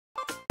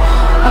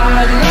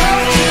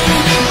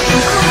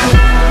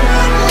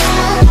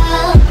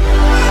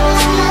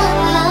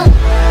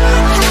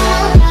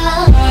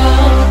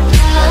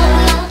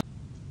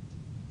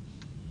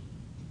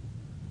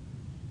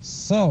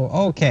So,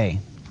 okay,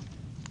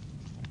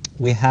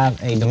 we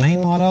have a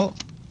domain model,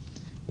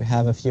 we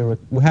have a few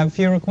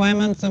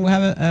requirements, and we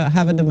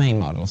have a domain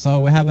model. So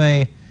we have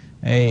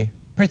a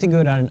pretty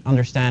good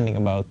understanding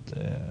about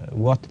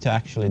what to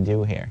actually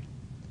do here.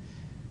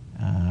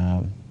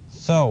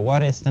 So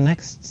what is the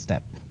next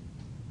step?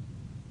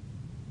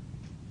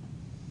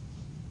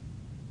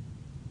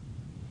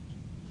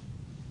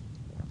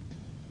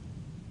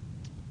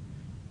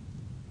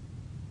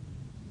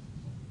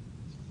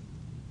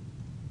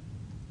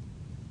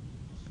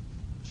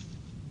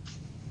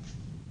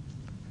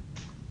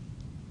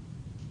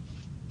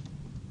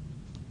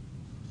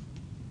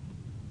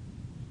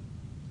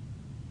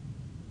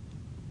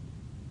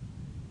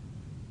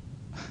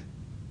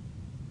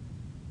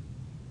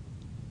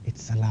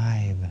 It's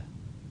alive.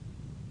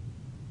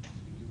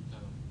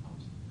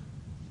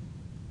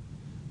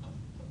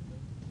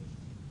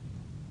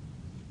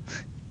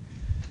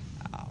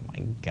 Oh my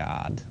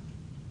god.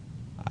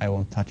 I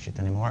won't touch it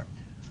anymore.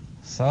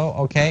 So,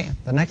 okay,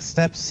 the next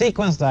step,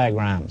 sequence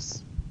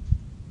diagrams.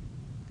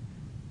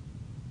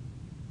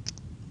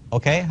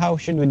 Okay, how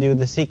should we do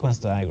the sequence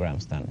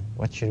diagrams then?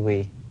 Where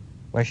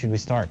should we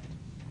start?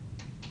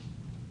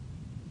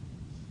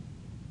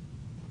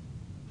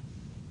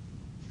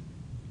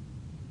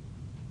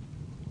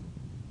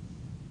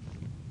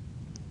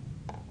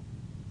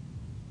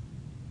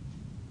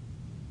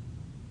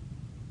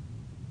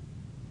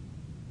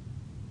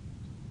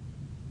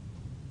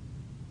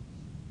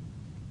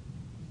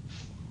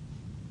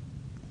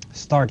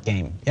 Start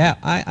game. Yeah,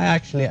 I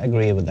actually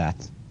agree with that.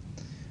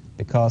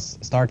 Because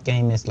start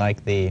game is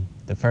like the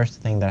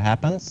first thing that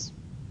happens.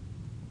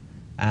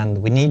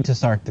 And we need to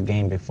start the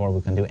game before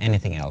we can do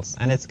anything else.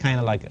 And it's kind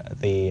of like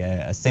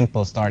a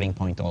simple starting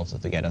point also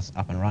to get us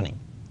up and running.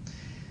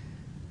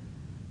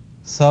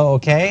 So,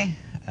 okay,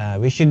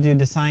 we should do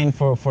design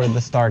for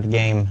the start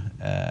game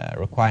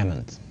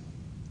requirement.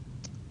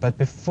 But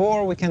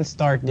before we can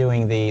start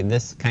doing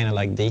this kind of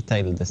like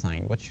detailed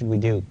design, what should we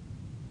do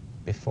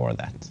before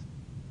that?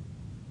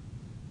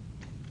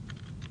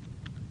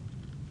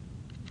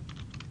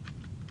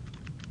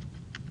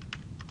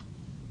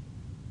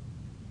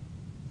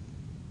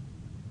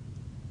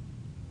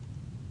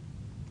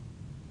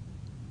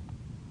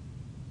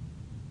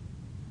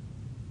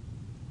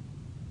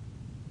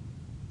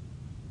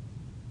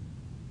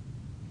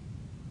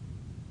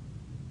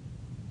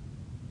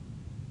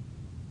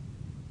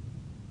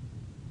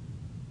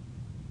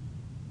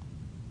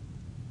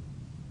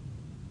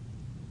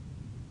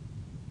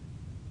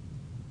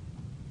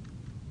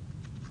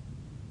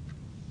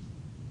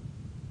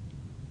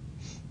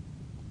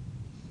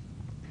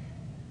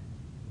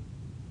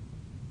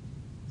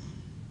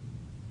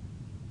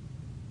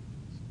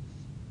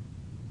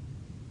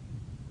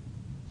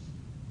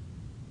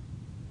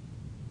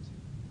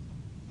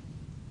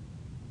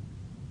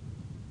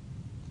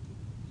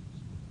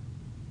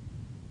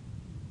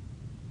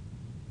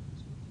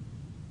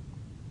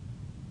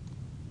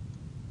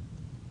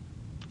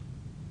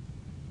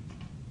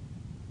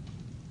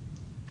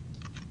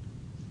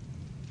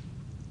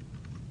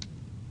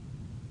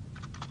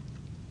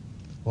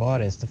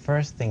 What is the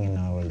first thing in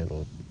our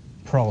little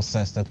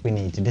process that we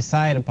need to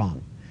decide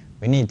upon?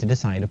 We need to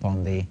decide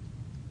upon the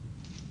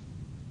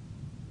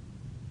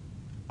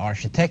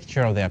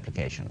architecture of the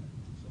application.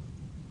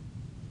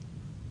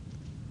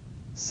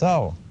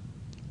 So,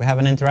 we have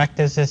an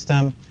interactive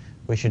system.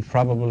 We should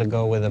probably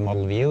go with a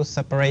model view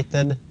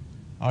separated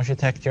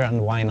architecture,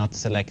 and why not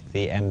select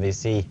the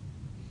MVC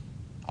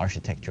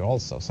architecture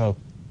also? So,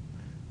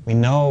 we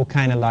know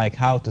kind of like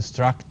how to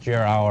structure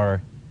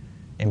our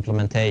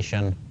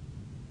implementation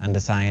and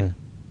design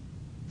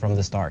from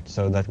the start,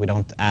 so that we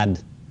don't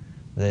add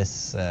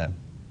this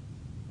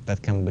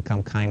that can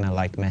become kind of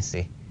like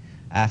messy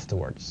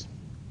afterwards.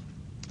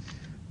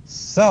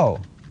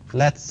 So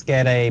let's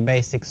get a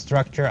basic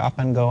structure up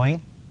and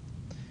going.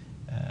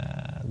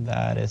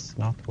 That is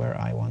not where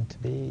I want to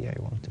be.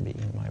 I want to be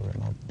in my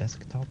remote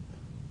desktop.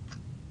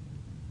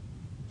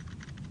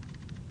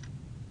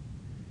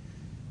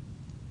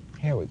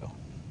 Here we go.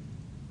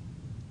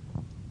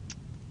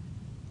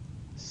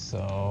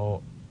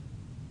 So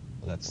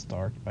let's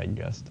start by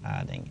just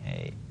adding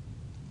a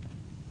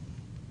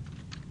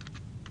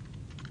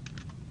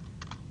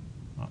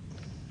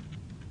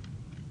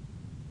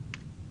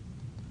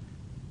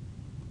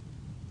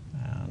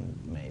and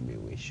maybe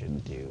we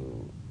should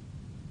do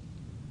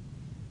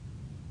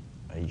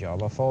a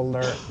Java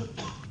folder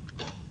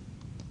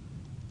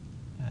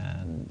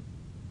and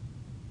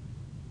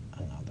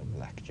another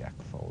BackJack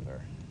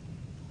folder.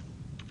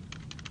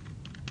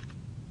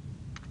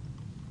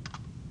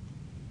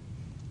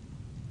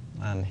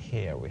 And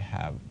here we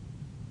have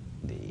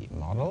the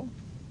model.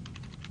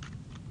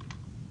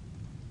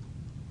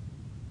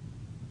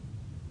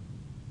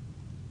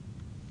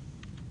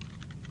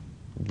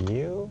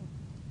 View.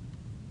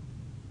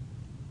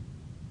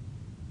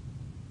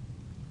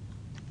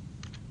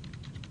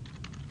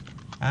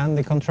 and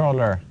the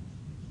controller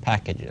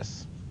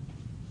packages.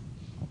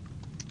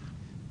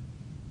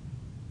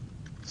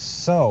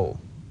 So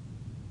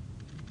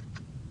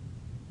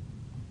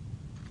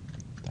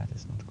that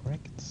is not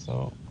correct.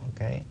 So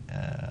okay.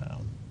 I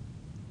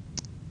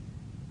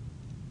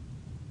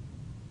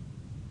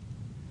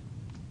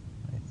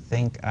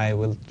think I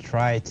will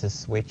try to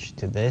switch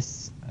to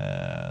this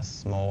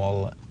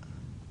small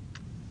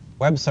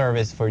web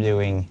service for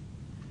doing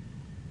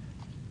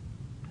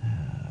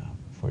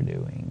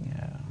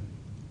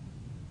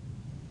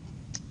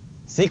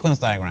sequence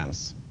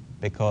diagrams,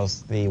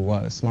 because the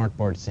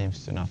smartboard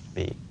seems to not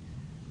be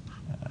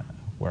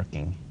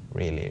working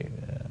really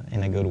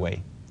in a good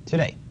way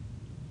today.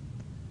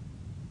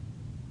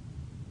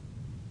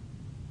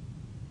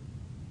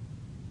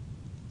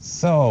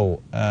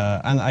 So,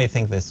 and I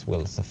think this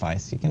will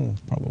suffice. You can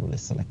probably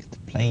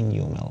select plain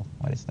UML.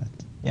 What is that?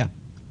 Yeah,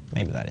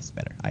 maybe that is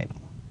better. I don't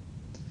know.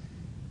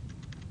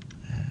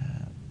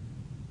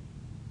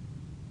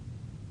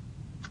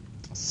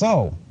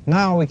 So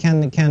now we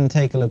can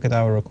take a look at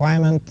our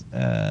requirement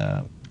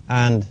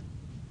and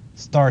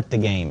start the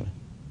game.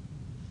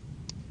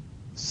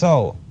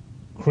 So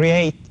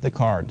create the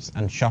cards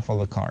and shuffle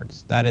the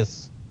cards. That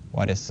is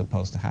what is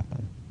supposed to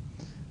happen.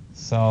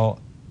 So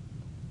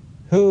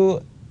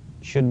who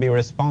should be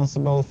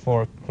responsible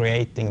for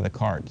creating the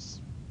cards?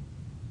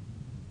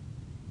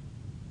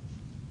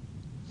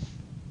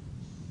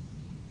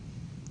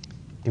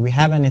 Do we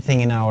have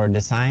anything in our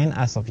design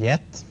as of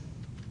yet?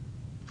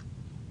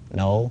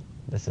 No,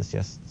 this is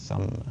just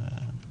some,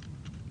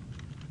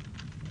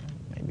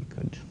 maybe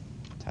could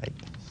type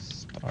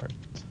start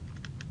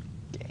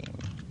game.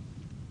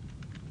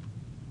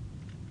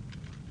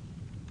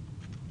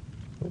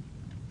 Oop.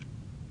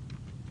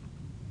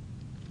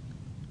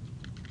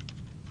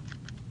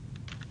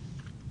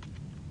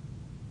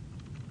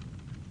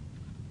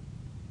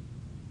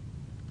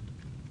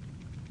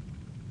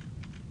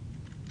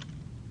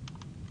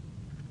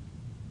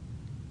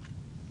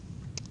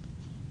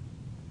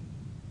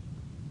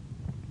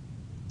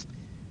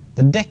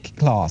 The deck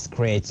class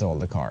creates all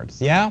the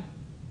cards, yeah?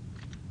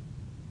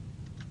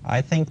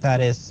 I think that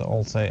is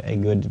also a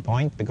good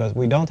point, because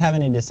we don't have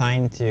any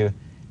design to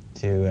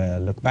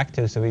look back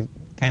to, so we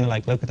kind of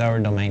like look at our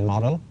domain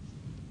model,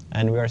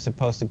 and we are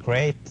supposed to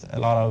create a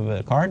lot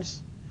of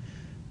cards.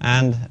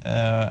 And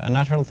a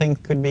natural thing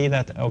could be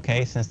that,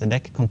 okay, since the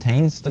deck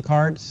contains the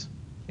cards,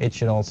 it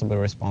should also be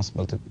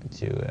responsible to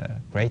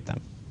create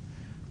them.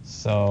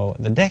 So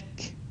the deck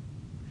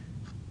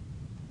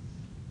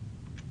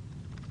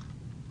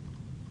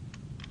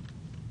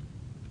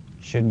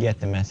should get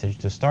the message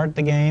to start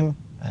the game.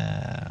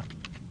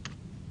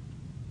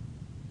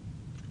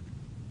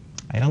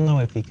 I don't know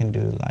if you can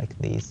do like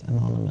these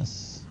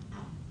anonymous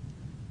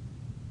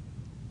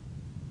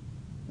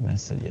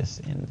messages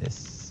in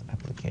this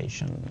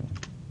application.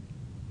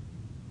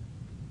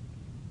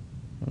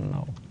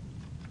 No.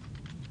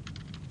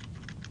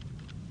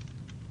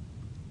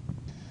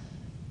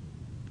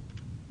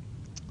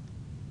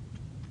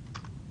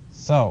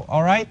 So,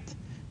 all right.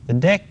 The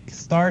deck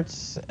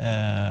starts,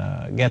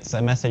 gets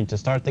a message to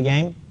start the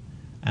game,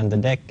 and the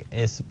deck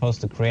is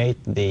supposed to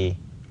create the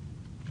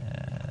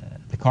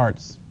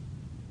cards.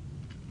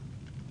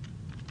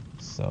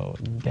 So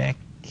deck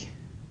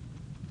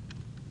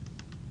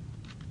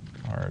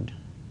card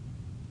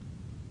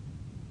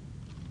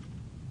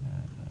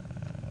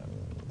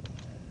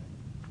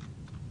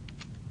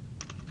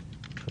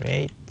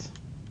create.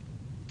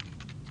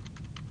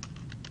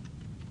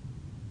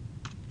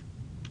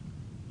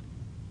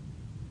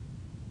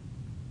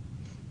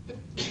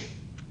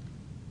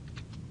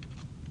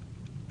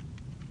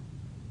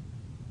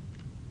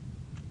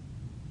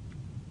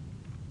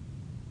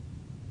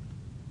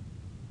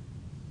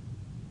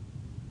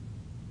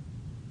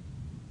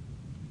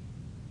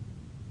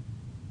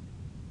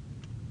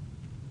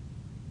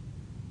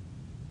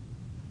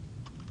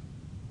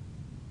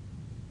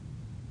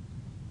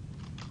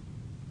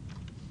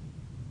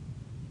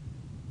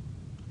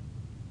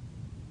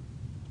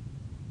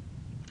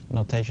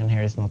 Notation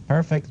here is not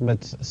perfect,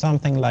 but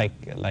something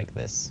like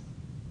this.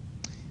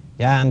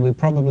 Yeah, and we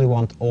probably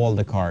want all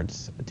the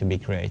cards to be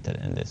created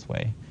in this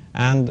way.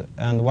 And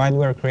while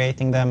we're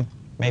creating them,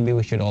 maybe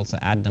we should also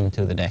add them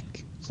to the deck,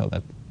 so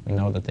that we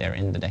know that they're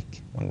in the deck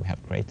when we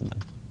have created them.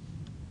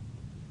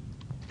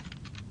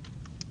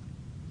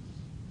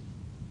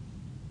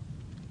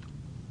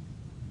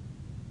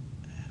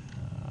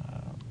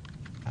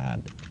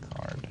 Add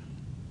card.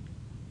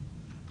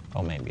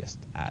 Or maybe just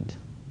add.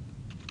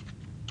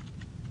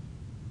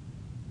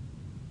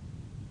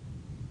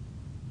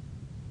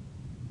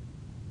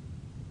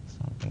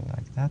 Something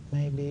like that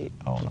maybe.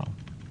 Oh no,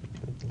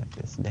 do it like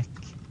this. Deck.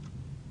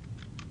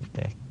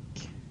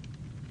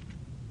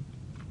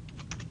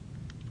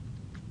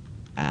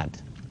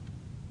 Add.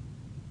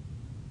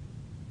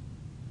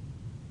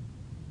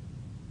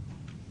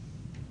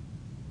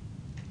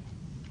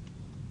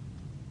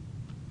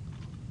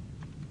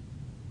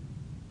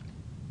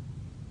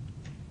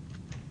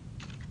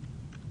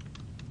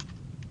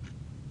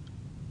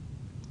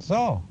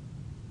 So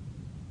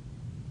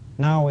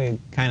now we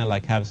kind of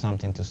like have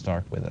something to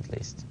start with at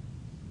least.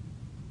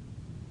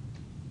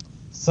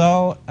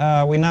 So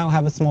we now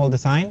have a small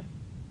design.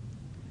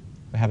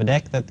 We have a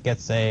deck that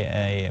gets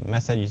a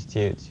message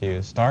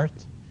to start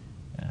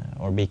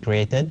or be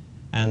created,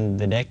 and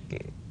the deck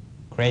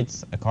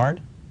creates a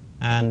card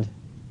and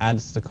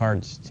adds the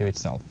cards to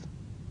itself.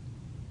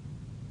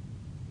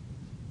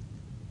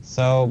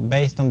 So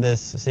based on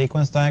this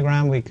sequence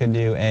diagram, we could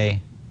do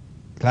a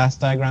class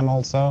diagram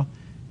also,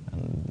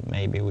 and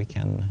maybe we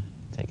can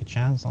take a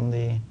chance on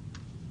the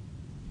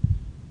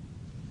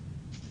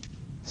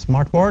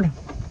smartboard.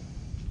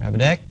 We have a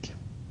deck.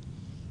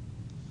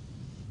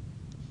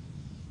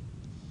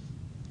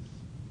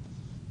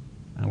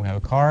 And we have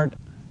a card.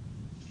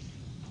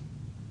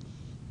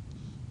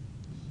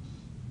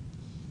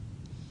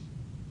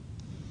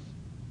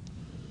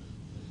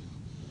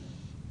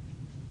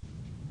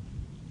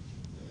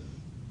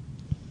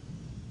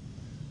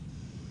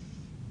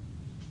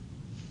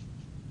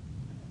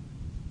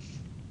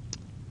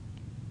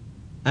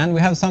 And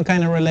we have some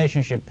kind of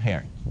relationship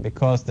here,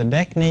 because the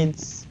deck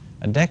needs,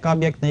 a deck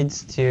object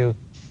needs to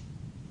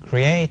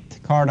create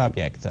card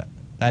object,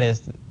 that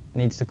is,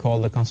 needs to call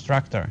the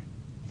constructor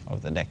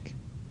of the deck.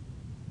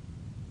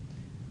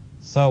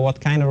 So what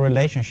kind of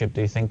relationship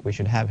do you think we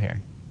should have here?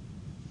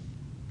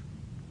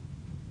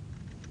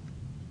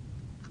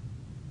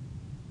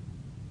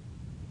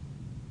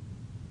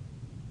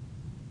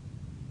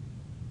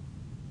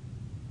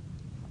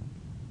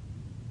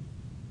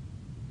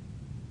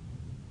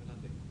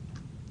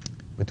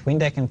 Between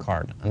deck and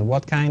card, and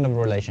what kind of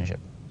relationship?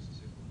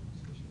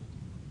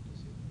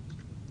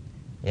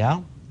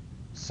 Yeah,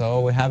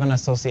 so we have an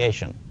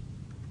association.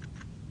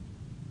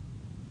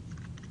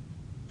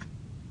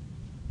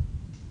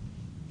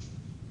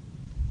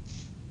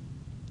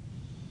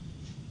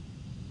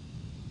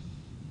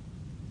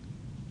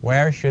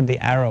 Where should the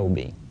arrow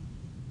be?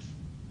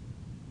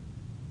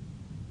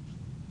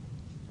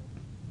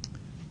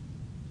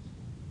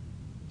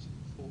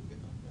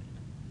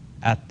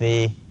 At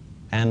the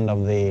end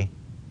of the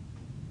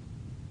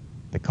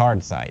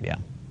card side, yeah.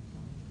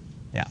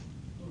 Yeah.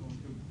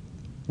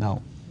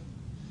 No.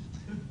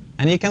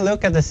 And you can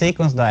look at the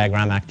sequence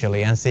diagram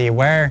actually and see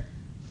where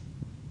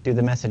do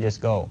the messages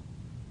go?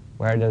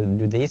 Where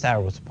do these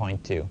arrows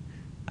point to?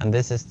 And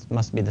this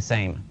must be the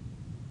same.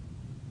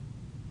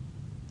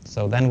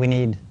 So then we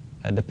need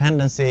a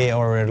dependency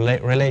or a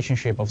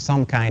relationship of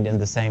some kind in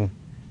the same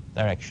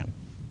direction.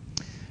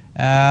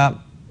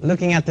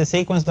 Looking at the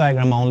sequence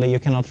diagram only, you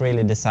cannot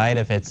really decide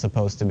if it's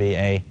supposed to be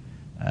a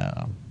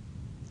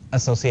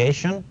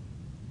association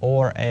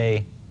or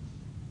a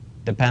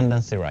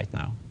dependency right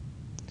now.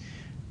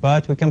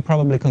 But we can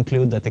probably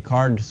conclude that the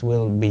cards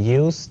will be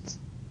used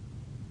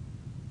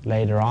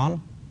later on,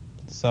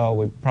 so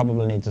we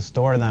probably need to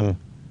store them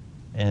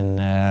in,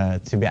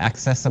 to be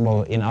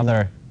accessible in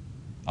other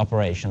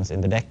operations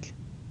in the deck.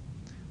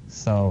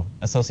 So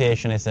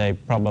association is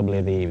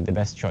probably the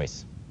best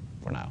choice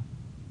for now.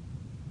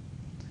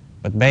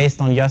 But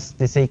based on just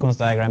the sequence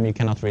diagram, you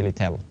cannot really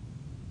tell.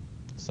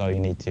 So you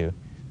need to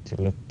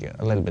look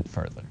a little bit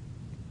further.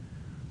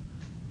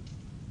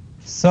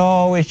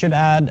 So we should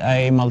add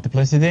a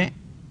multiplicity.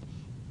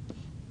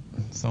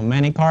 So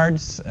many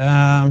cards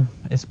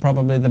is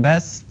probably the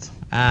best,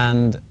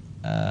 and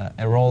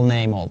a role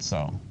name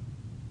also.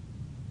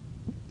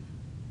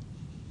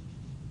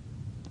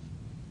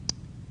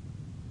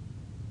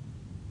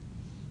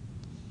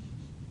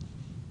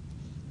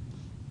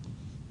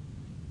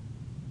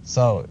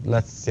 So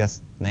let's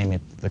just name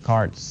it the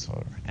cards,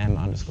 or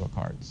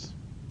m_cards.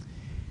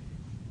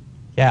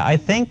 Yeah, I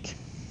think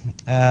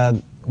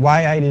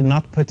why I did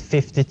not put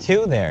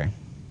 52 there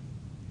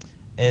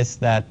is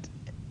that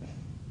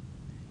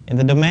in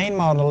the domain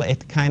model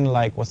it kind of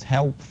like was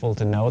helpful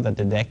to know that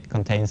the deck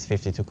contains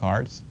 52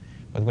 cards.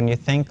 But when you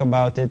think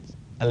about it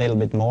a little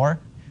bit more,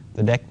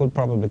 the deck will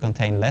probably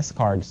contain less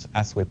cards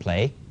as we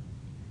play,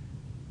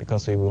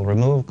 because we will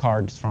remove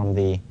cards from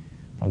the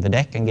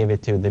deck and give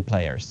it to the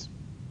players.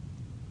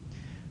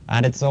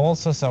 And it's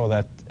also so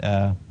that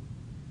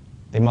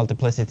the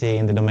multiplicity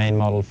in the domain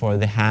model for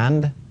the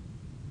hand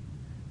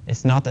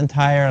is not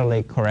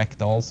entirely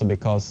correct also,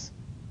 because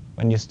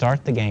when you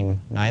start the game,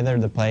 neither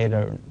the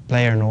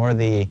player nor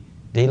the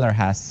dealer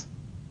has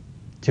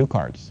 2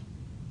 cards.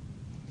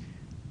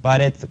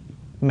 But it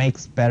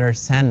makes better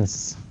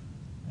sense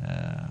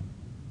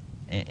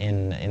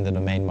in the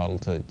domain model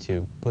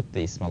to put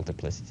these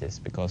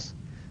multiplicities, because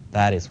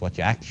that is what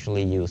you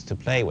actually use to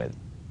play with.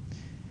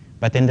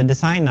 But in the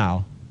design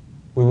now,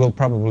 we will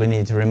probably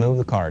need to remove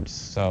the cards,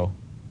 so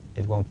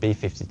it won't be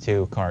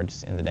 52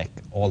 cards in the deck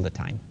all the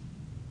time.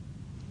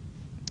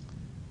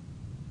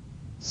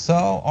 So,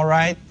 all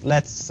right,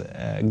 let's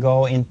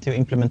go into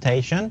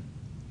implementation.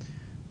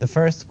 The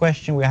first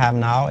question we have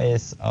now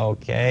is,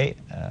 okay,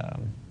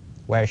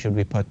 where should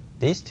we put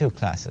these 2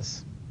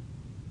 classes?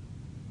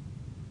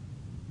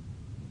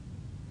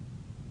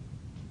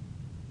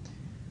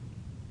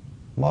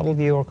 Model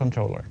view or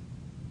controller?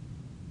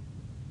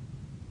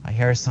 I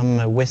hear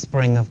some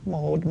whispering of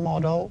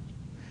model.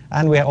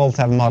 And we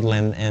also have model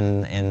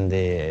in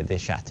the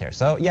chat here.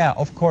 So yeah,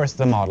 of course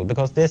the model,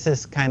 because this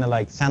is kind of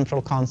like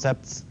central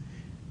concepts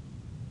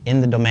in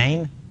the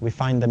domain. We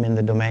find them in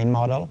the domain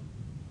model.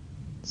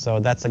 So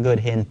that's a good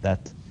hint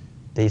that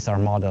these are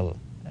model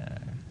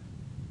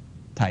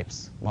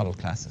types, model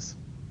classes.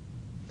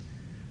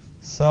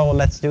 So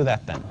let's do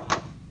that then.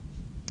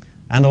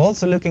 And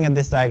also looking at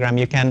this diagram,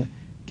 you can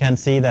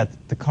see that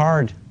the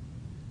card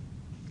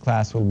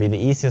class will be the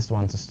easiest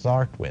one to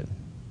start with,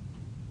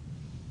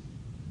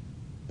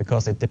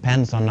 because it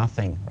depends on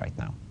nothing right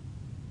now.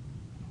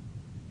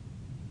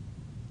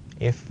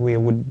 If we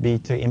would be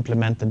to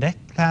implement the deck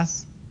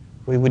class,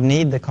 we would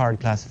need the card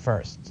class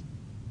first.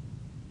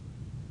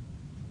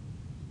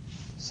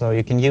 So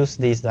you can use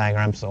these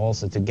diagrams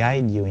also to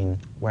guide you in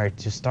where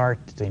to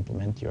start to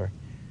implement your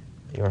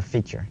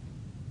feature.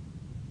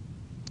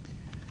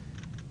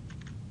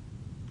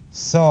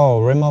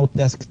 So remote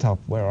desktop,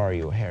 where are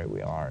you? Here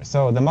we are.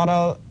 So the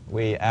model,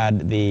 we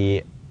add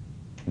the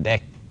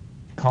deck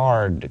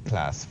card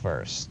class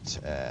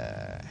first.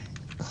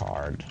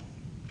 Card.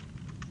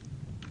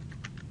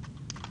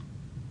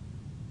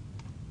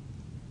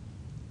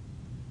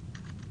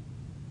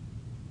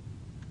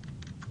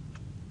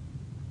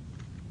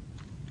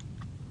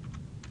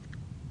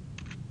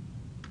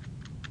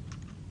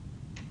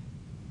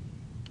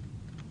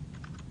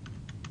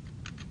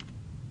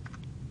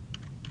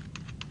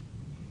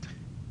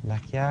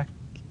 BackJack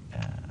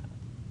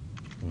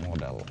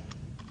model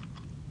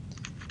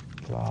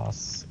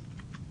class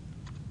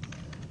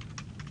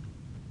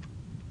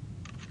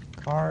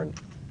card,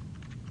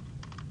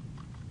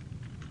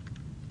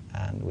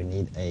 and we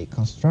need a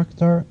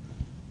constructor,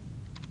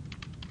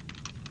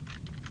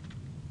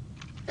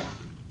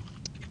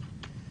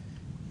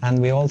 and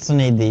we also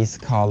need these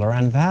color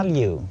and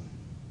value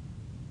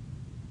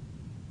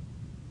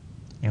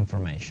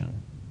information.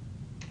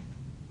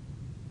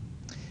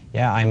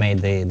 Yeah, I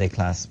made the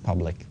class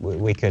public.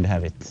 We could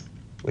have it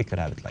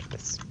like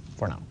this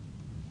for now.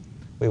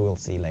 We will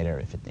see later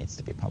if it needs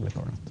to be public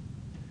or not.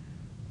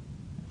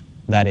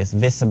 That is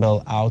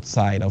visible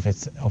outside of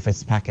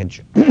its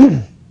package.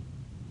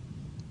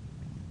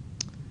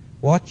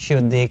 What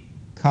should the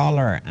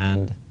color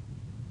and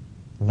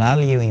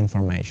value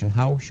information,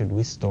 how should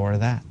we store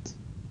that?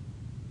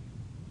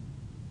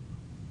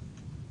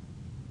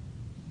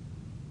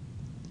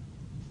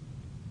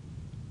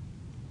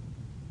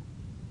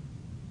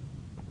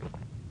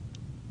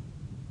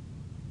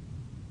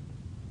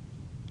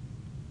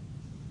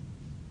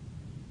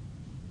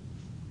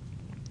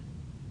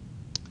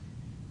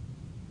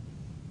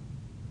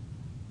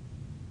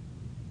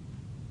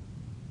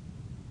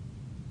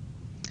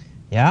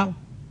 Yeah,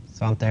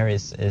 Svante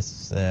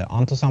is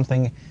onto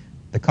something.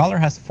 The color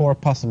has 4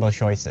 possible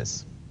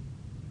choices.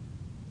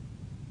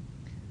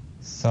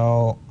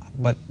 So,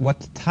 but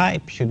what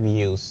type should we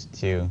use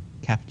to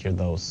capture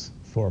those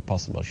 4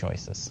 possible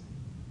choices?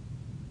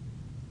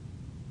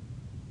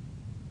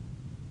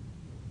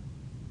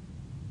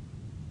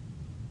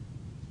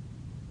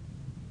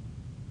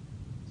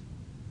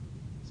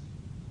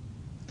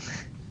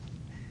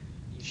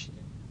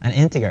 An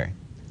integer.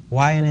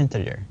 Why an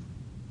integer?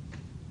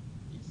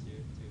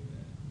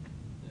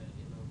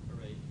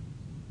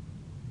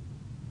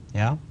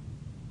 Yeah,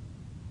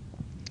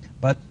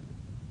 but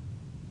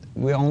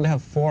we only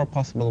have 4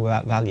 possible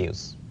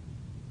values.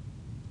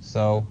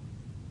 So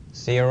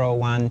 0,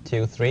 1,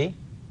 2, 3.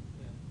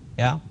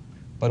 Yeah,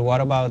 but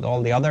what about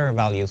all the other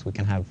values we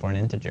can have for an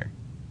integer?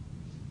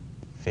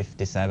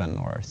 57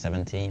 or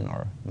 17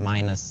 or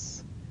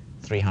minus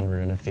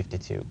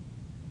 352.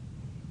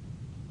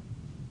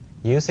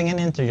 Using an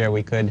integer,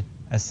 we could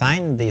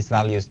assign these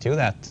values to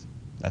that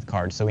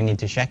card, so we need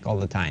to check all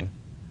the time.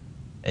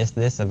 Is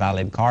this a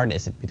valid card?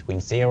 Is it between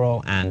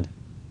 0 and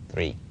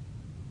 3?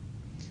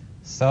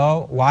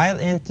 So while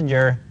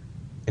integer,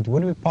 it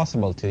would be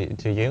possible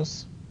to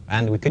use,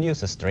 and we could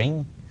use a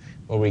string,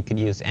 or we could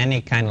use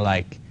any kind of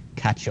like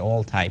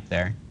catch-all type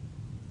there.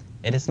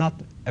 It is not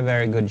a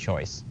very good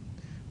choice,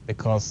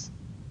 because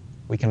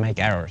we can make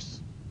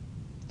errors.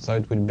 So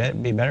it would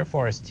be better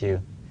for us to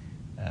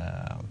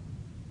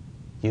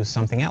use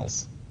something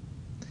else.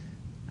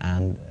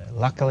 And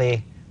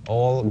luckily,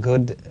 all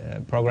good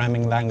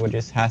programming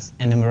languages has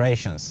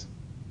enumerations.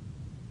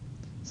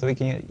 So we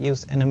can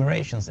use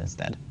enumerations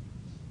instead.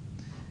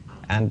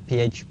 And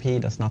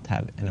PHP does not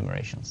have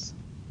enumerations.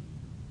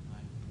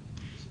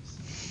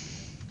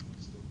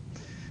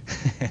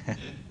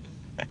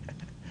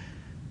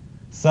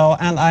 So,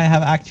 and I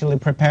have actually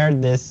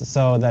prepared this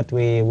so that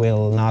we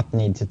will not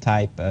need to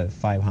type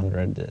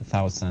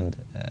 500,000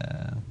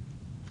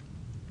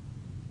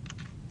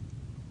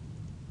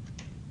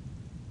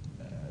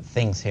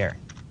 things here.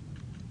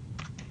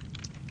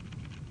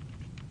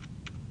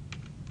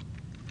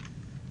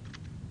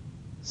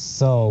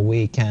 So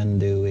we can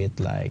do it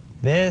like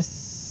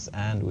this,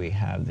 and we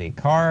have the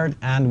card,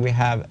 and we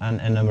have an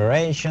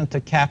enumeration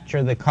to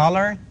capture the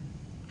color,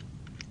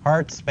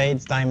 hearts,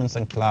 spades, diamonds,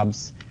 and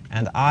clubs,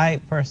 and I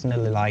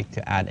personally like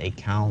to add a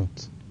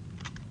count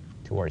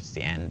towards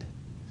the end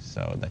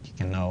so that you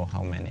can know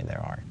how many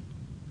there are.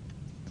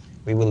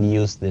 We will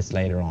use this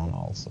later on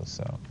also.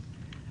 So,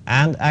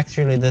 and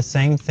actually the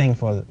same thing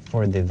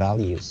for the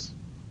values.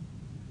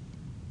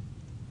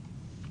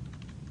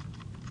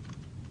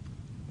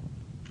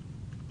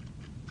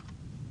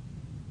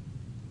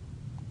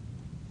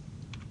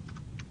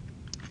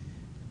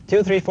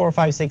 Two, three, four,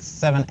 five, six,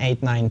 7,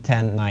 8, 9,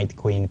 10, knight,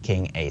 queen,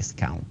 king, ace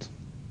count.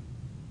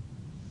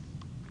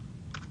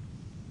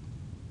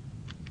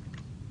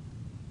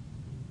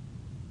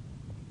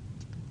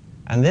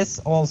 And this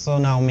also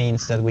now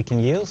means that we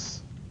can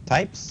use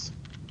types.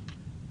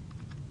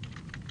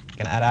 We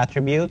can add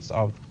attributes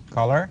of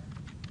color.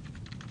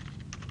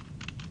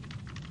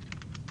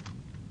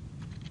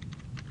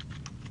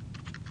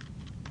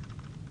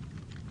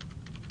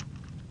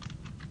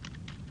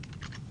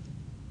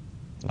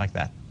 Like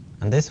that.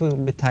 And this will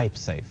be type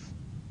safe.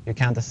 You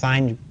can't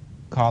assign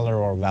color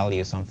or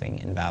value something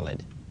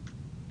invalid.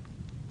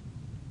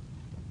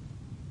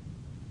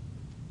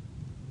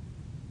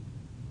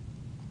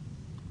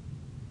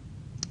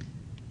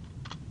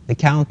 The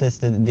count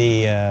is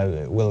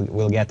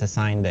will get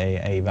assigned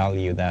a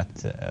value that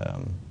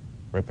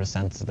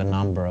represents the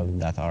number of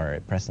that are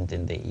present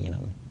in the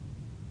enum.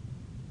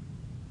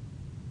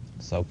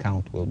 So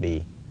count will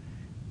be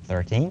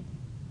 13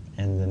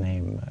 in the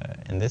name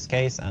in this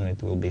case, and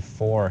it will be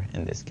 4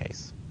 in this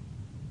case.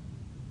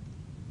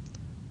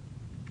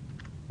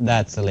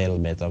 That's a little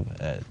bit of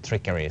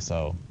trickery,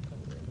 so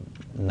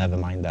never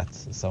mind that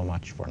so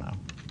much for now.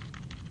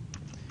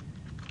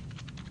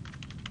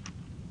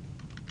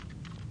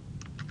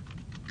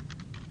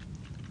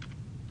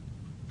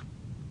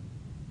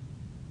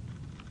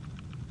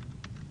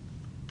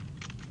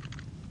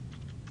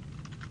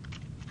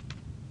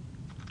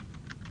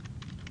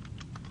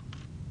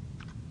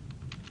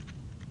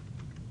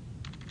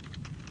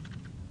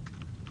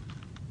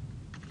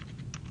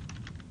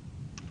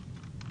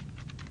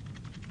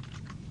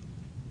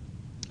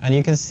 And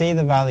you can see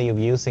the value of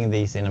using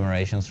these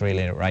enumerations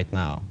really right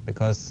now,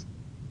 because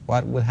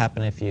what would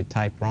happen if you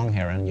type wrong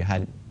here and you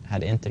had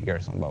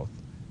integers on both?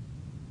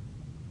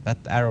 That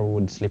error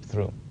would slip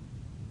through.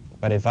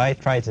 But if I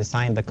try to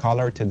assign the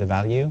color to the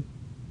value,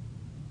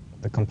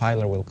 the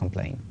compiler will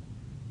complain.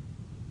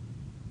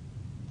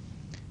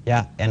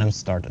 Yeah, enum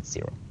start at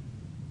 0.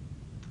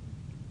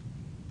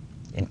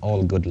 In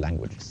all good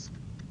languages.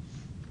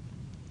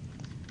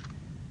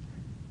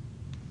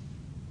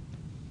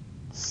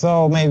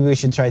 So maybe we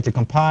should try to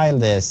compile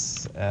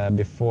this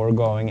before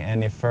going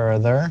any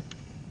further.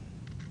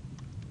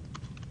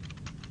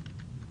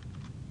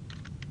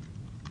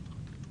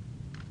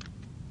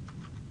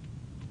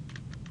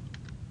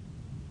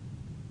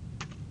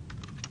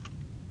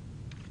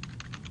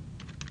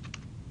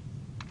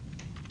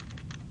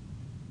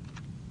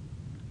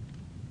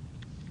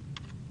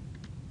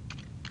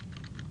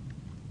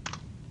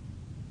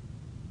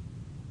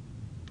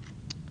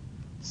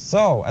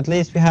 So at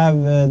least we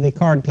have the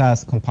card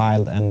class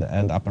compiled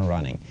and up and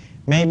running.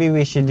 Maybe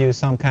we should do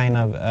some kind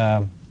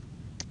of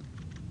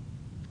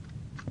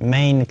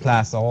main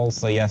class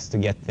also, just to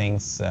get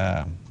things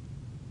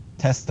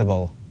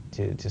testable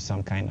to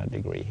some kind of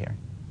degree here.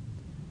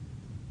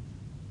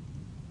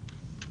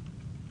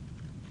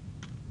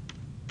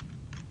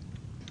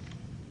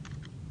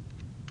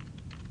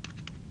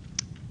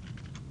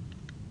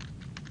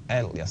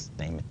 I'll just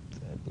name it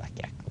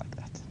BackJack like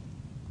that.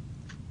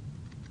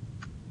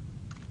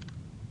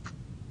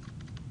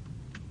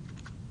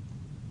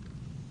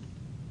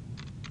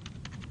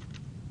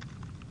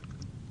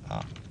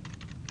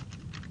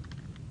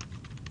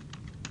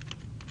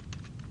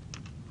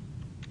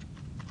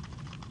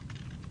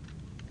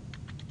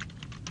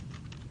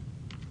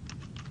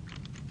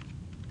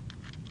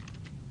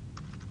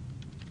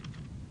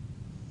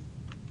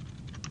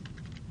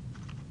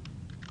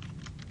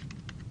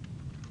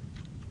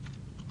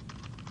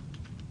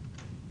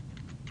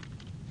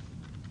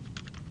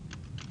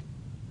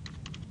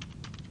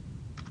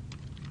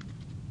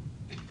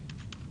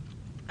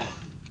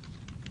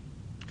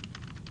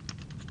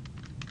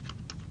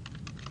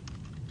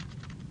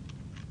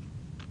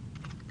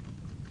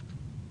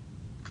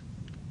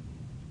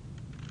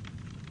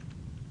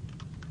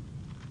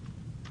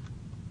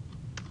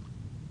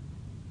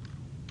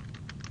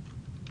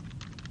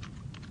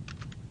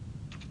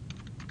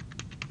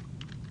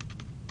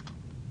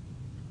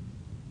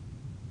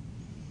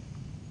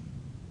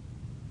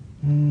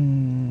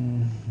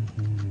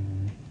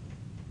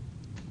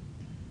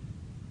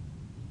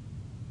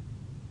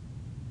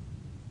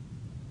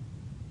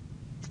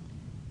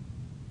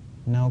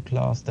 No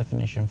class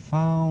definition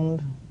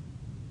found.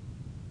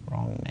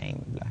 Wrong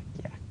name,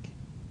 BackJack.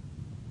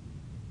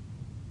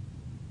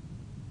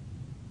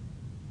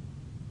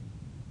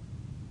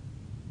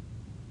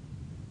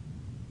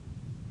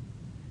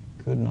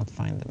 Could not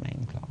find the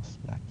main class,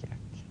 BackJack.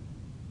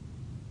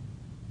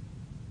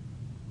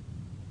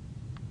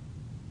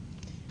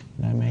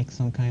 Did I make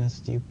some kind of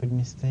stupid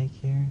mistake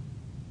here?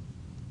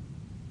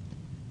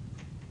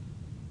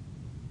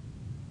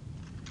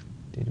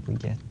 Did we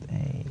get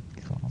a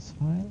class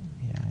file?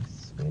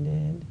 Yes, we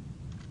did.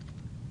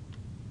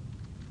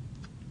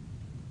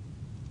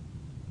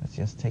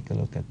 Let's just take a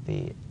look at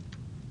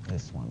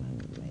this one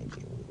and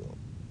maybe we will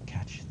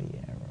catch the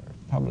error.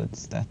 Public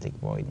static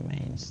void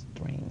main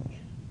string.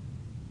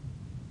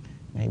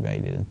 Maybe I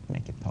didn't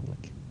make it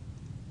public.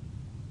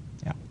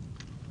 Yeah.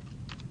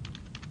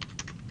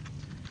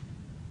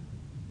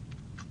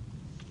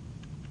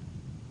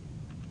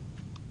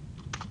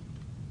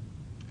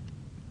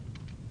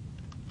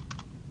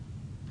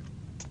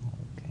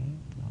 Okay,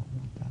 no,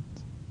 not that.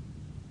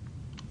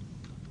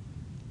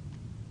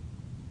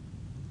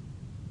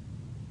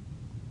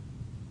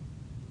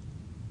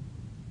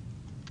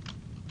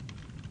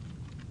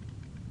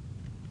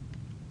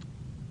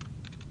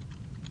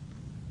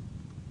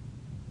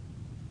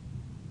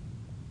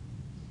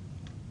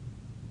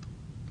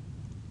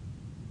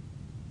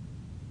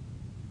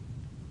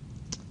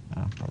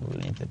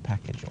 Probably need the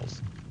package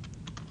also.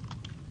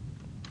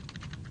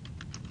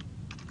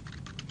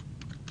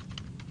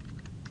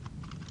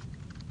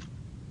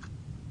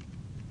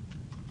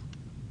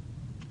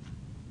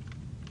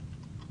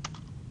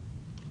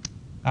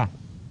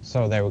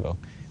 So there we go.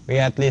 We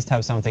at least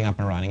have something up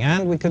and running,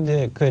 and we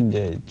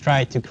could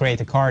try to create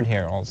a card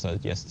here also,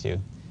 just to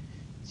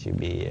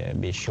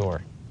be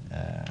sure.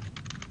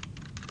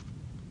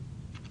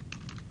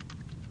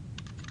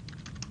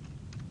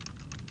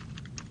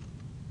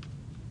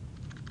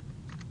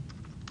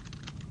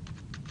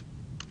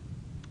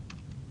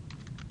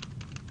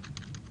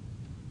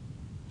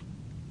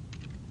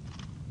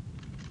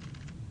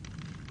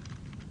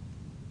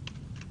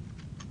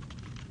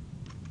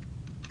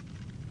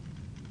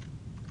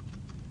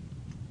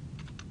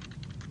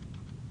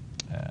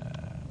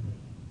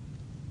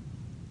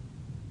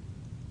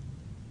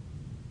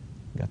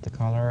 Got the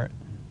color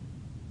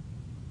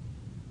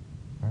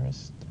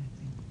first. I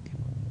think we can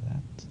remove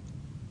that.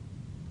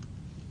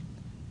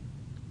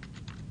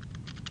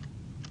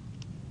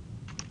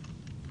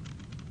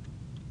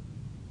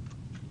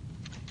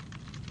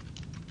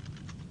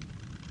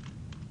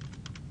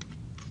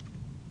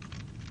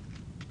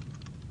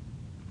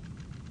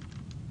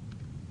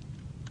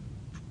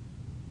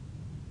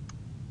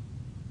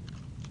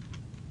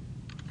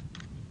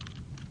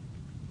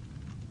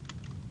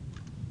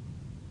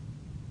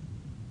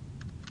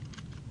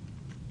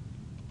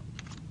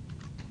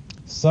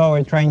 So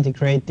we're trying to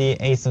create the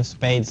Ace of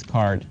Spades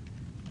card.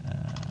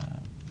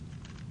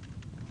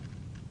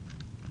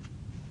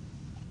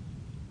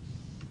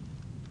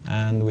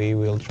 And we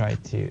will try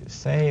to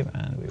save,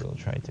 and we will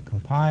try to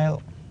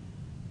compile.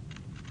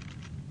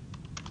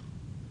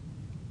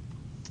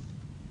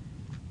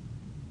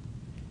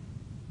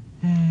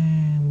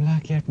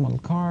 BackJack model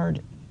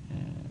card.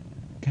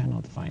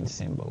 Cannot find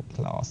symbol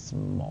class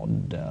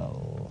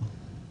model.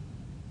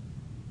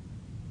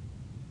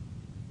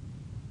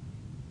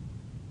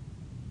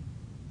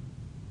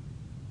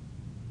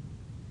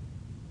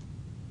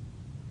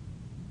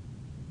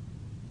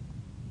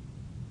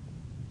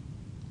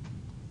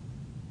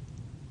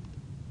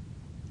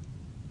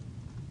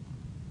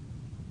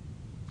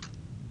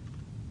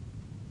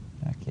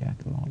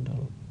 BackJack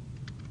model.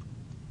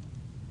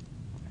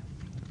 I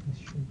think this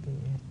should be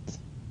it.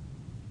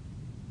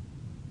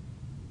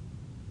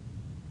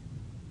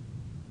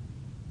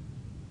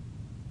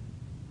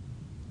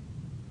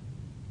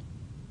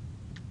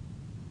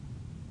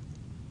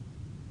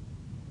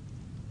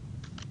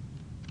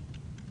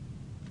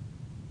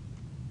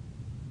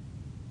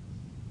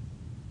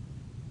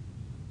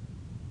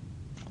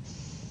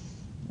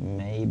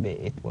 Maybe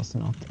it was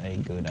not a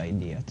good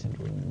idea to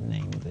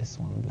rename this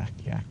one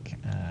BackJack.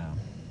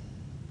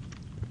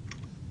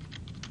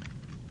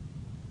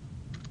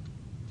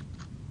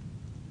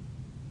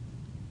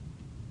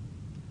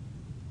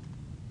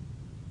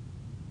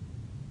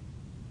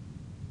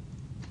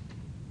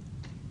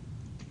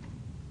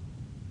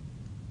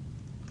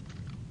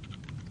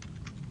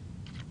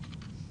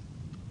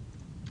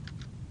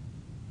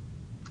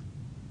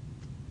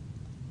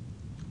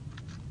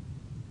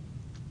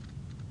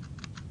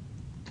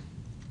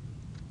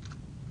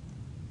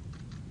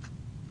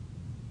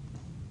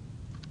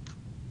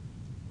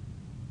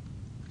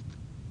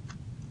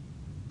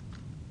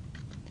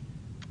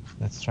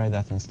 Let's try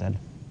that instead.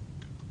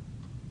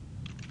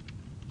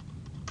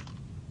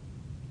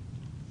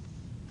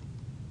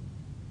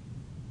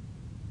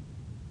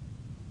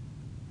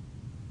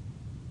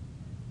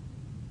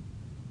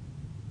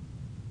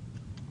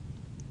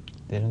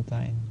 Didn't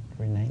I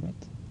rename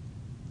it?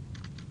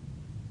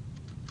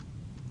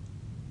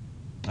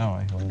 Oh,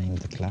 I renamed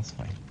the class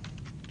file.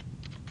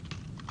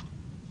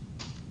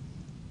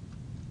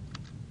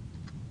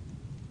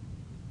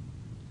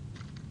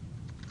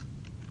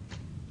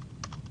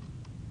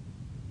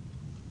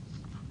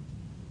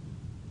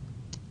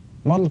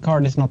 Model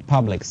card is not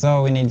public,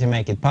 so we need to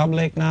make it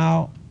public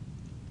now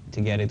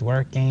to get it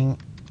working,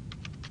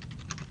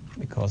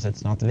 because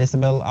it's not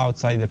visible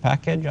outside the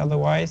package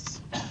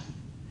otherwise.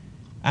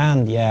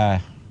 And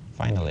yeah,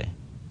 finally.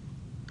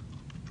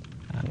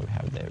 And we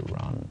have the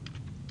run.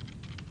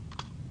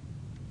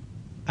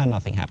 And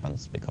nothing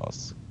happens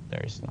because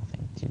there is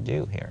nothing to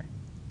do here.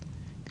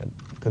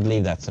 Could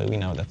leave that so we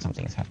know that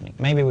something is happening.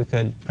 Maybe we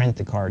could print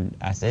the card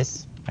as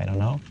is, I don't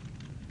know.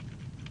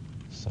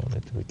 so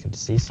that we could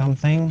see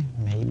something,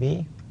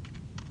 maybe.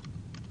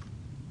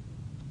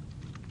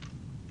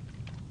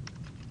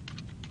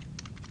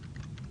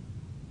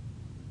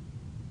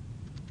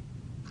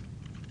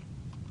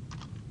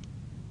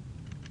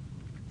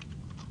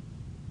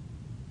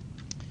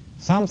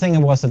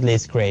 Something was at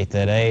least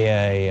created,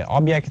 a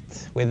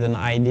object with an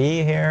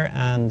ID here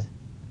and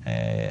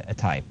a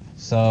type.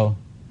 So,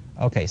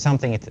 okay,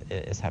 something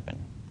is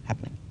happening.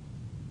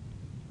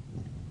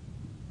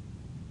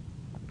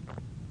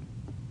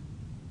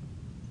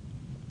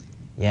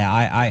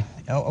 Yeah,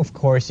 of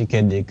course you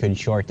could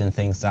shorten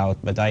things out,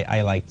 but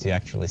I like to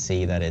actually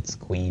see that it's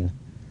queen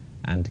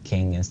and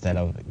king instead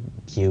of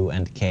Q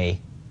and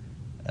K.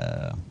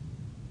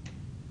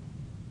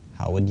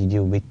 How would you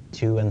do with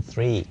 2 and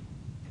 3?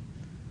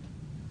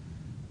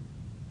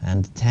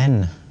 And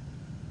 10.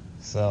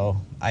 So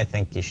I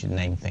think you should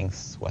name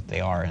things what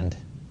they are, and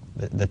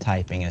the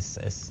typing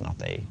is not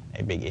a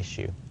big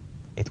issue.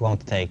 It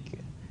won't take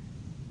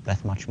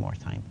that much more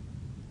time.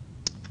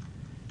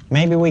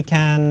 Maybe we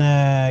can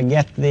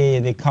get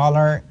the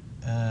color,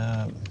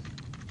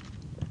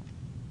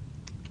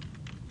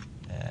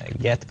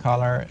 get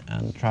color,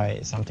 and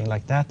try something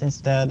like that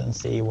instead and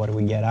see what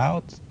we get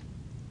out.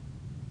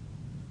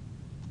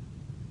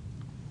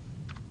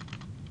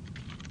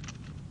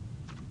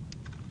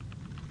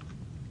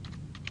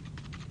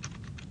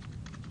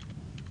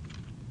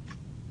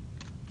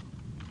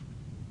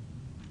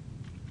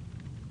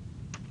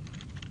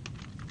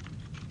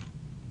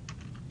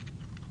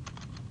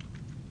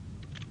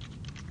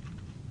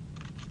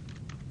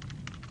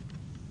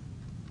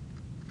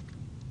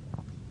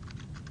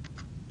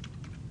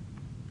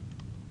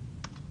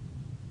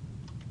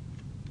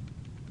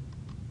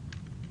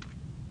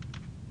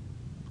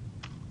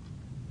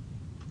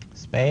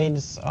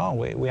 Spades. Oh,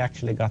 we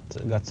actually got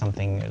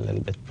something a little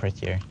bit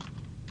prettier.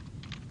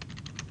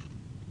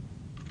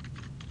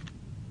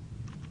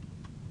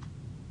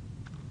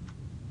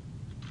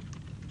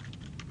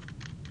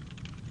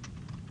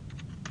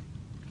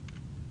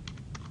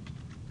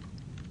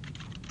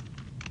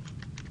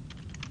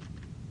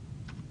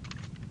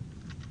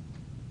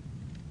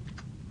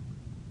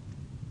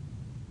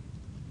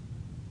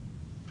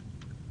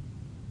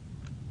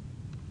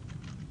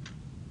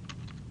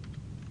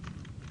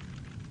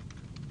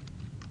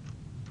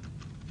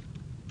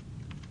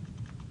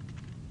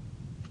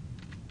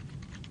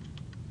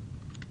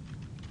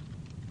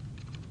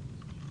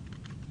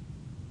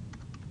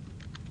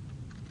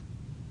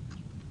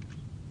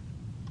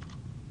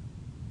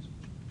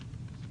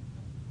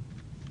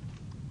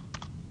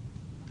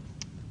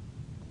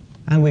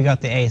 And we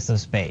got the ace of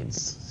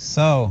spades.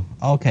 So,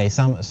 okay,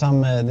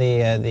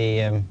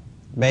 the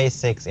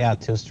basics. Yeah,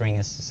 2-string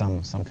is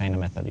some kind of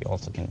method you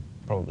also can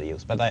probably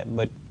use. But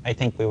I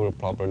think we will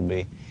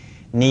probably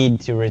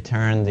need to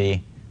return the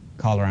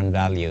color and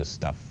value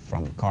stuff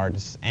from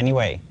cards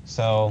anyway.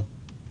 So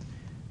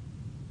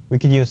we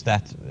could use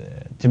that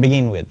to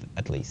begin with,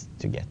 at least,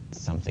 to get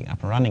something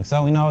up and running.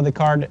 So we know the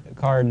card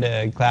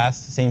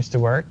class seems to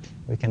work.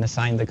 We can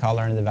assign the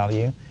color and the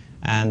value.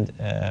 And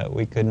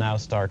we could now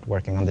start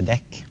working on the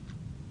deck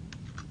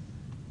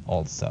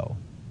also.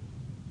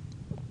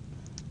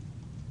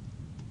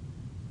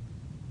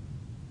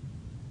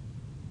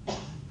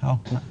 Oh,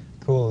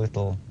 cool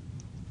little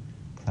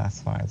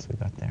class files we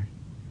got there.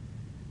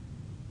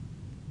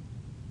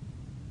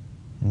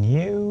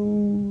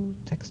 New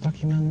text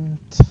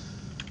document,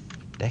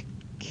 deck.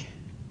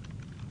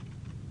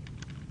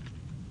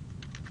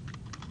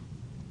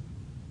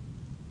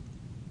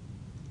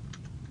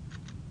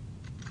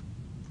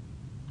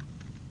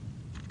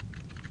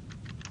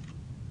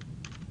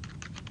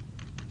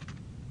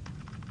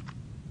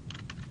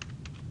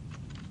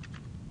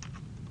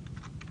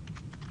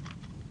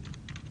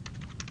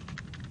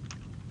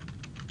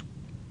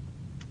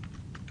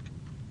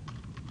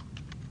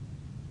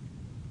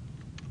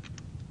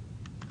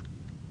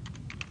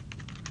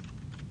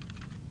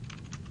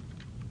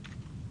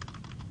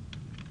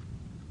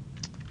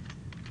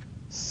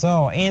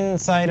 So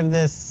inside of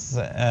this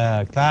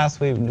class,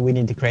 we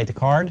need to create a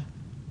card.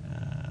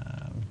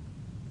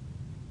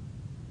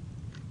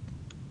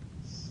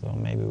 So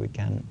maybe we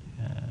can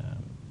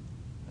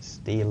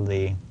steal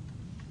the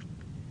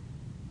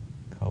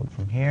code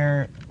from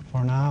here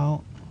for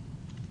now.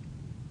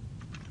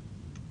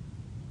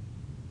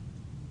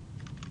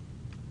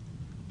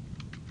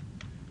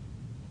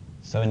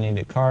 So we need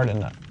a card,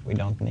 and we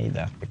don't need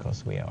that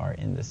because we are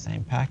in the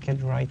same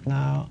package right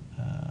now.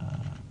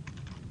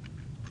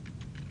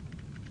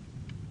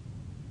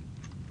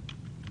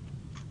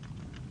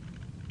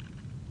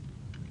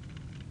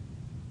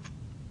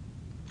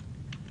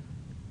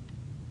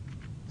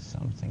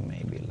 Something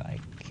maybe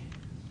like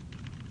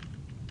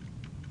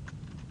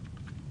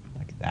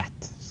that.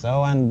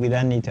 So, and we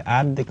then need to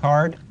add the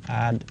card,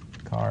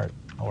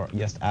 or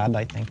just add,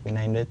 I think we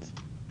named it.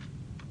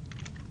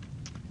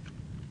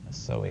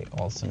 So we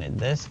also need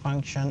this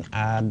function,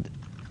 add.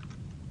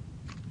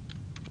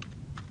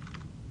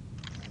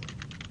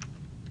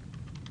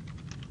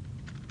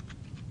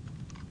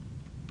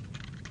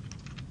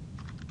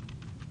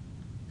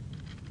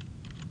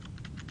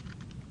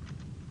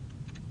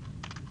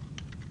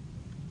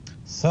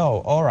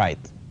 So, alright,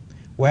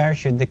 where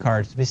should the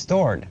cards be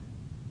stored?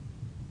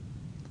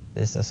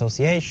 This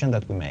association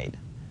that we made,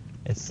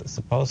 it's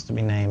supposed to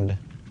be named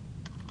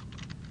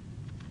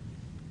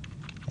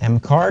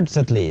mcards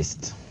at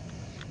least.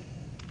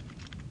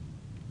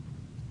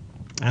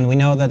 And we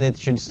know that it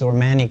should store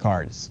many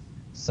cards,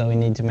 so we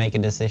need to make a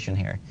decision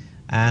here.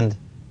 And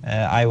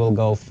I will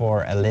go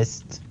for a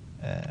list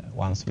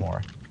once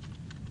more.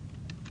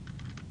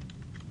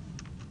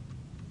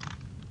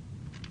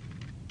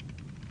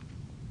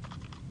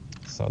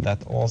 So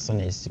that also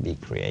needs to be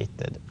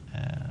created.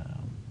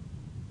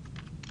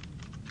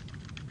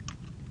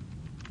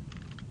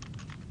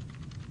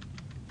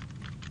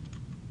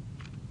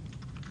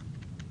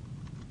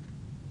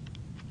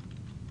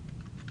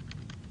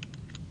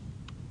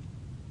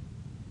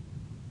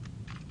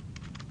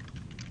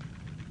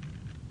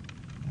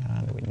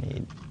 And we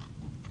need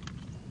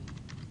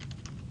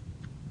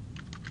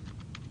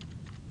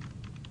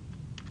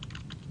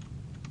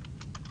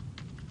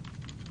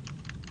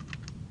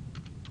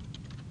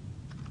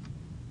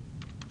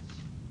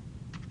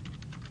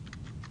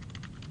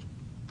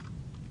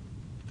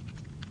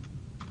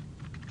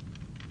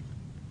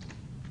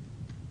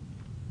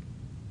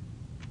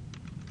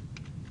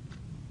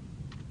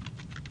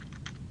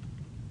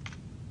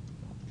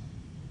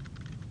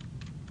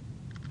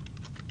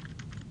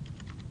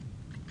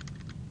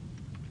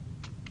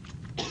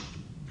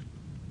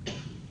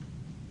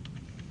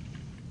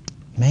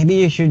maybe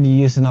you should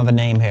use another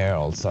name here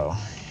also.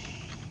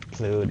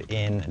 Include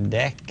in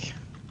deck.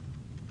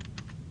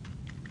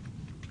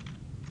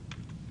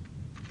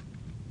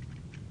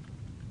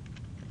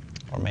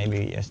 Or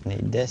maybe you just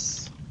need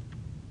this.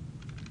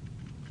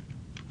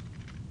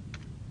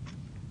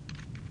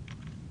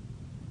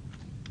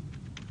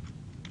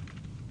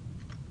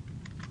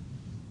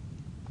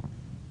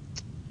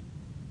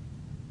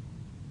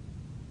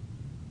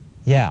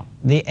 Yeah,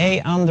 the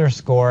A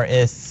underscore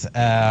is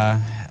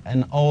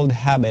an old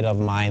habit of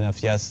mine of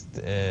just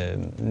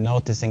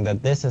noticing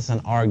that this is an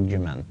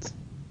argument.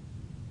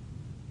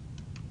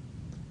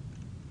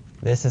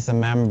 This is a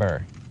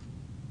member,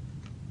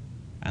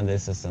 and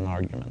this is an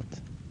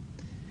argument.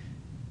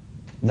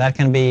 That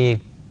can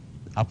be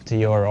up to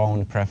your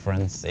own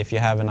preference. If you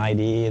have an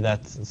IDE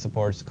that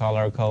supports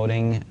color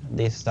coding,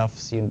 these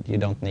stuffs, you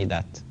don't need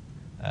that.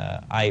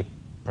 I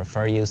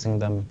prefer using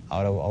them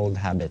out of old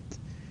habit.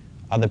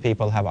 Other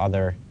people have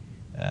other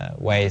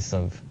ways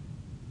of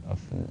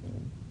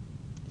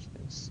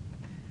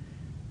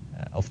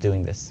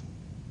doing this.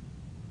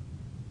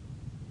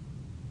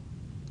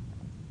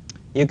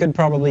 You could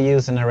probably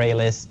use an array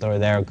list, or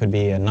there could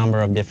be a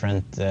number of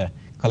different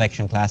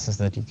collection classes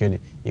that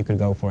you could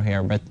go for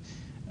here. But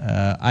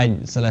I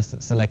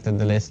selected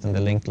the list and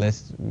the linked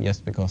list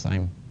just because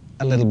I'm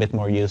a little bit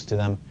more used to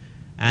them.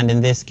 And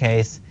in this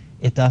case,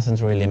 it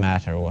doesn't really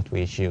matter what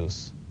we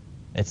choose.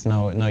 It's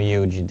no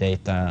huge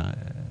data,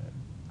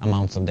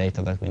 amounts of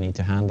data that we need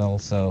to handle,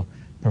 so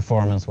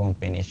performance won't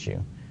be an issue.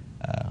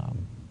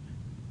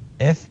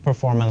 If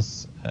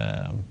performance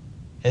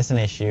is an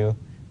issue,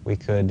 we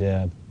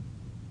could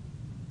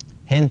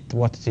hint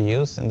what to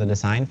use in the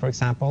design, for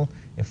example.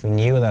 If we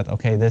knew that,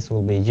 okay, this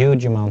will be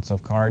huge amounts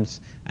of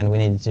cards, and we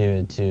need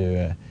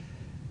to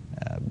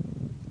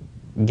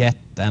get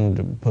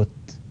and put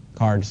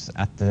cards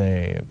at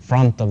the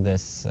front of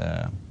this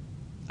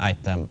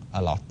item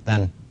a lot,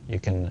 then you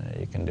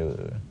can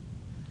do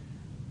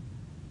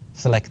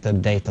select a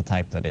data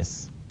type that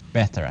is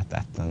better at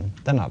that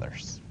than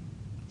others.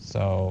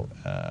 So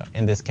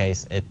in this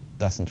case, it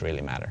doesn't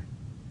really matter.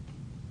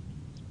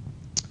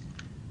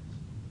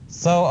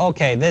 So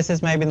okay, this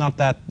is maybe not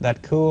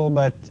that cool,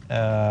 but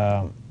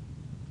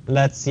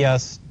let's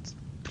just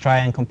try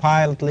and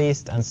compile at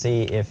least and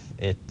see if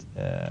it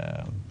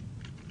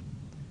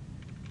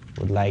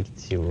would like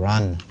to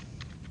run.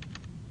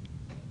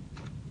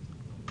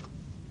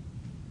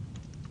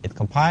 It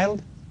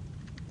compiled.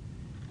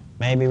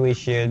 Maybe we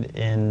should,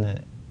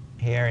 in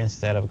here,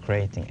 instead of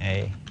creating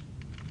a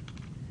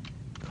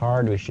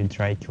card, we should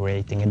try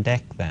creating a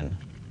deck then.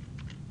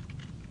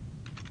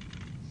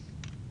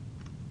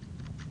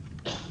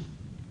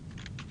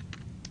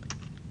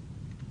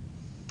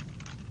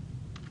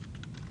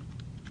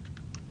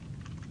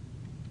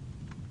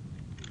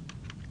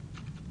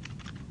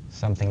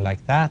 Something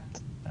like that.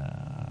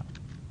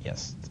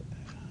 Just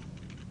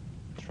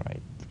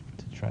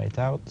try it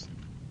out.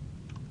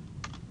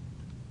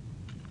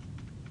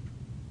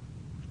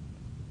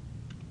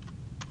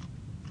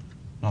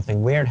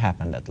 Nothing weird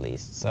happened at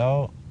least.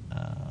 So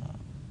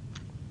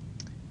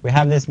we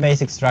have this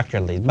basic structure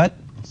at least, but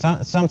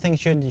something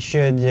should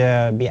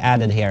be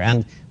added here,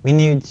 and we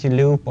need to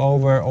loop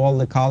over all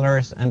the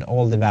colors and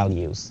all the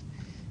values.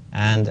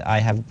 And I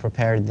have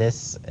prepared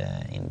this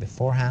in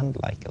beforehand,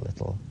 like a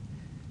little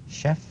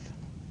chef.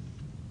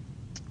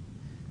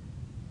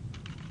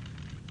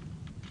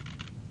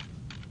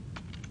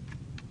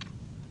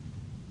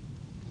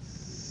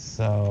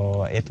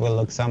 So it will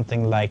look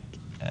something like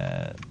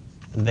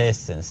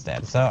this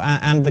instead. So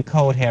and the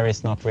code here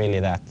is not really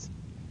that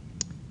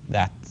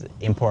that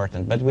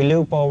important. But we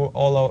loop over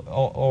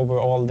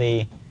all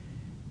the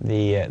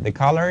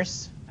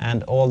colors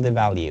and all the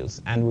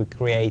values, and we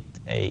create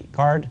a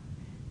card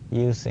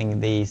using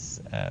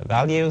these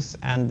values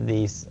and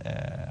these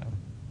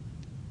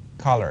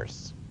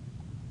colors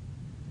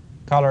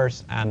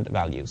and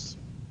values.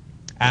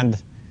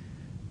 And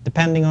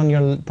depending on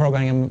your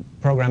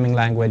programming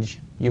language,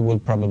 you will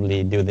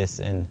probably do this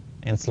in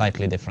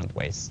slightly different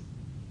ways.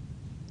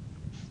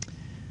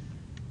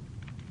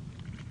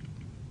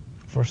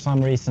 For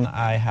some reason,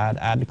 I had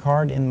add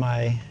card in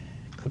my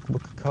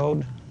cookbook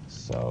code,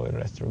 so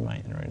let's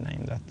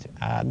rename that to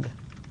add.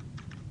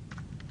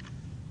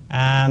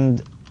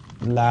 And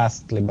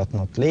lastly but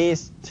not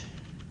least,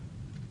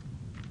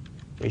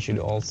 we should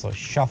also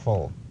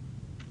shuffle.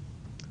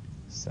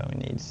 So we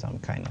need some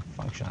kind of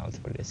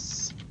functionality for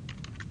this.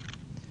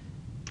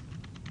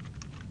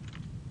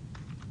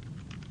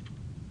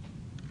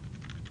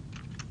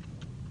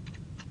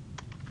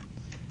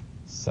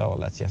 So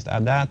let's just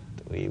add that.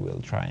 We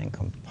will try and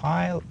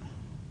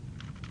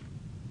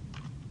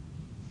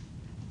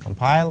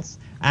compiles.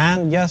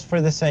 And just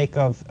for the sake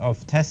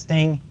of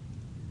testing,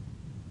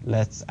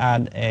 let's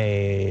add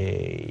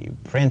a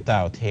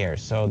printout here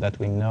so that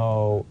we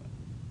know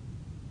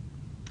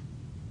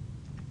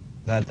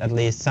that at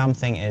least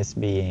something is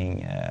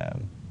being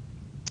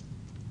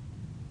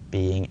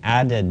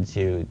added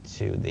to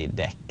the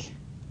deck.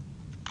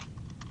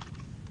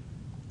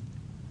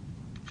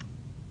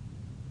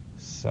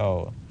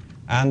 So,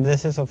 and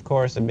this is of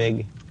course a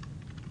big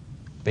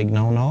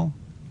no-no,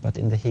 but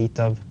in the heat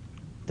of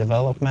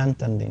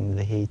development and in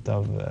the heat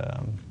of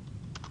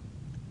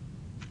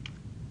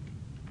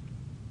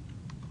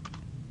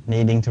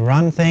needing to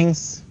run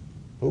things,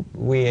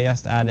 we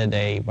just added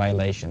a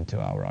violation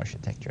to our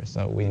architecture,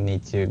 so we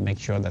need to make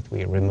sure that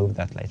we remove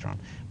that later on.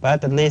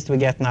 But at least we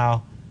get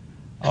now,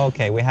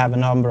 okay, we have a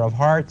number of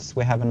hearts,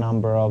 we have a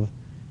number of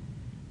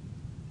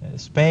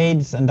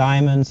spades and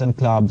diamonds and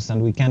clubs,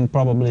 and we can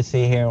probably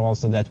see here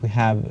also that we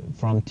have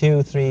from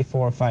 2, 3,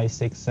 4, 5,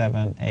 6,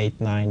 7,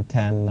 8, 9,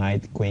 10,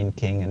 knight, queen,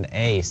 king, and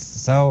ace.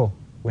 So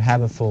we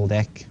have a full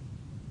deck.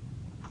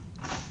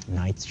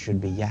 Knights should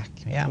be jack,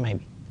 yeah,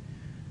 maybe.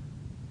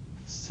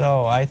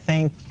 So I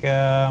think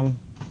that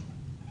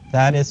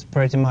is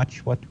pretty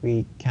much what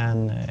we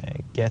can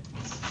get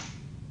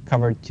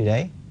covered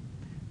today.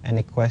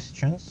 Any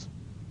questions?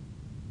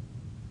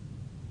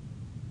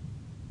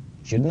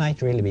 Should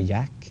knight really be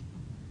jack?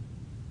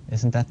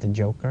 Isn't that the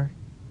joker?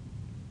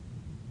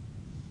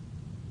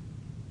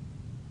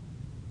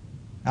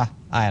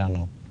 I don't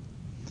know.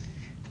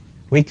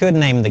 We could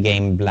name the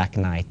game Black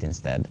Knight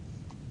instead.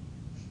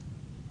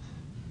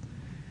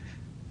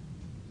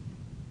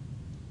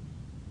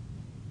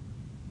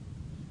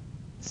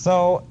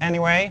 So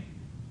anyway,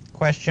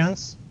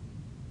 questions?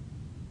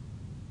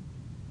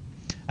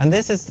 And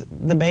this is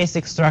the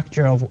basic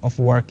structure of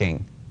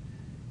working.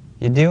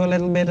 You do a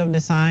little bit of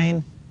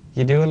design,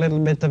 you do a little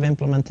bit of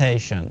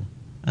implementation,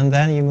 and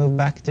then you move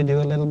back to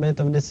do a little bit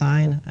of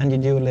design, and you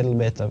do a little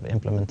bit of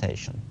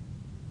implementation.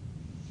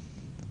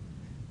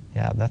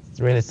 Yeah, that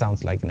really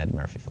sounds like Ned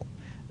Murphy film.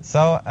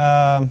 So,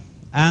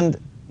 and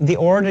the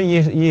order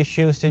you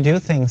choose to do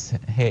things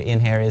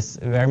in here is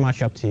very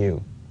much up to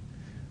you.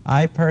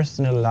 I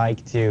personally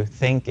like to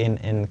think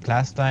in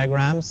class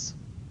diagrams,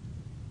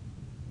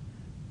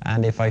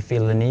 and if I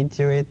feel the need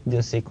to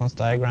do sequence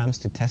diagrams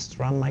to test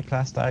run my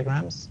class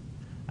diagrams,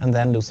 and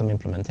then do some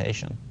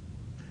implementation.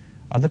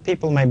 Other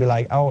people may be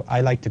like, oh,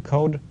 I like to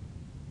code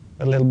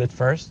a little bit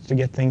first to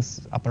get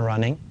things up and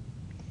running.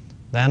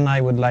 Then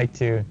I would like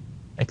to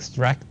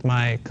extract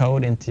my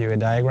code into a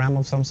diagram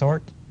of some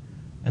sort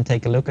and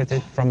take a look at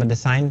it from a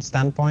design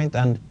standpoint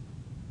and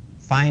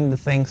find the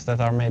things that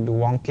are maybe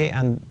wonky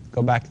and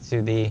go back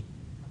to the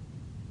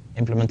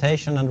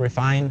implementation and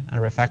refine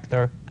and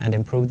refactor and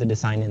improve the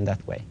design in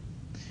that way.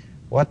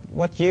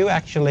 What you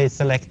actually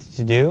select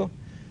to do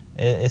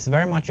is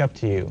very much up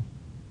to you.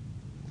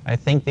 I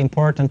think the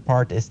important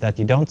part is that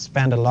you don't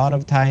spend a lot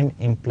of time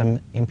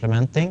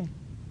implementing,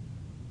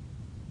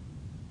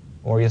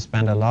 or you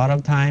spend a lot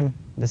of time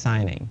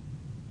designing,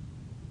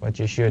 but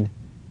you should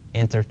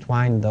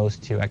intertwine those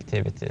two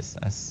activities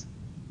as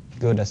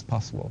good as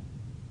possible.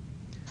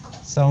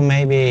 So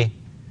maybe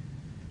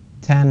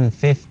 10,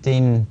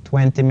 15,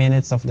 20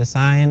 minutes of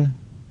design,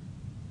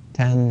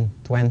 10,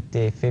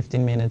 20,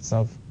 15 minutes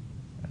of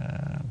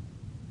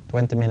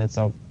 20 minutes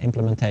of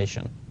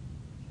implementation.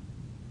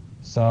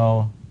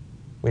 So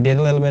we did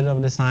a little bit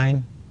of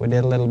design, we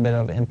did a little bit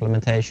of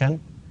implementation.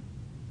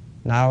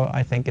 Now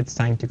I think it's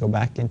time to go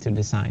back into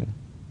design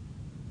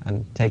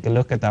and take a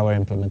look at our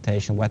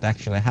implementation, what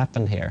actually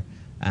happened here,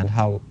 and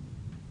how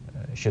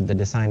should the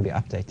design be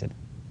updated.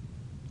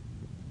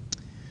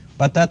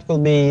 But that will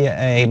be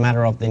a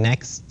matter of the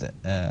next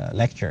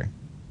lecture.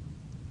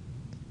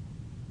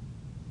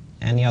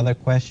 Any other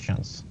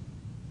questions?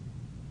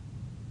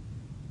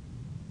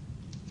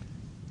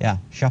 Yeah,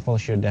 shuffle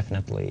should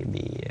definitely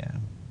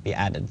be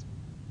added.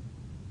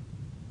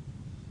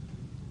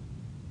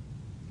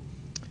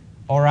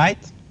 All right.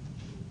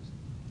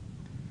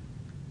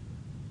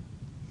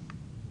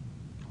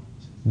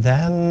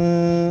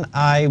 Then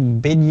I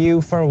bid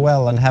you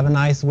farewell and have a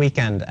nice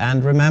weekend.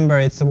 And remember,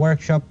 it's a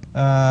workshop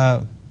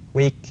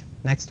week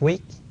next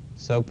week,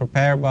 so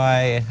prepare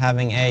by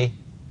having a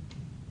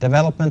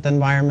development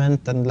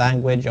environment and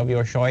language of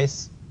your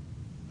choice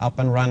up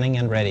and running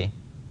and ready.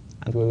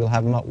 And we will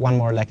have one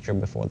more lecture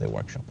before the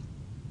workshop.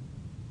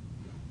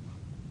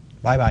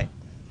 Bye-bye.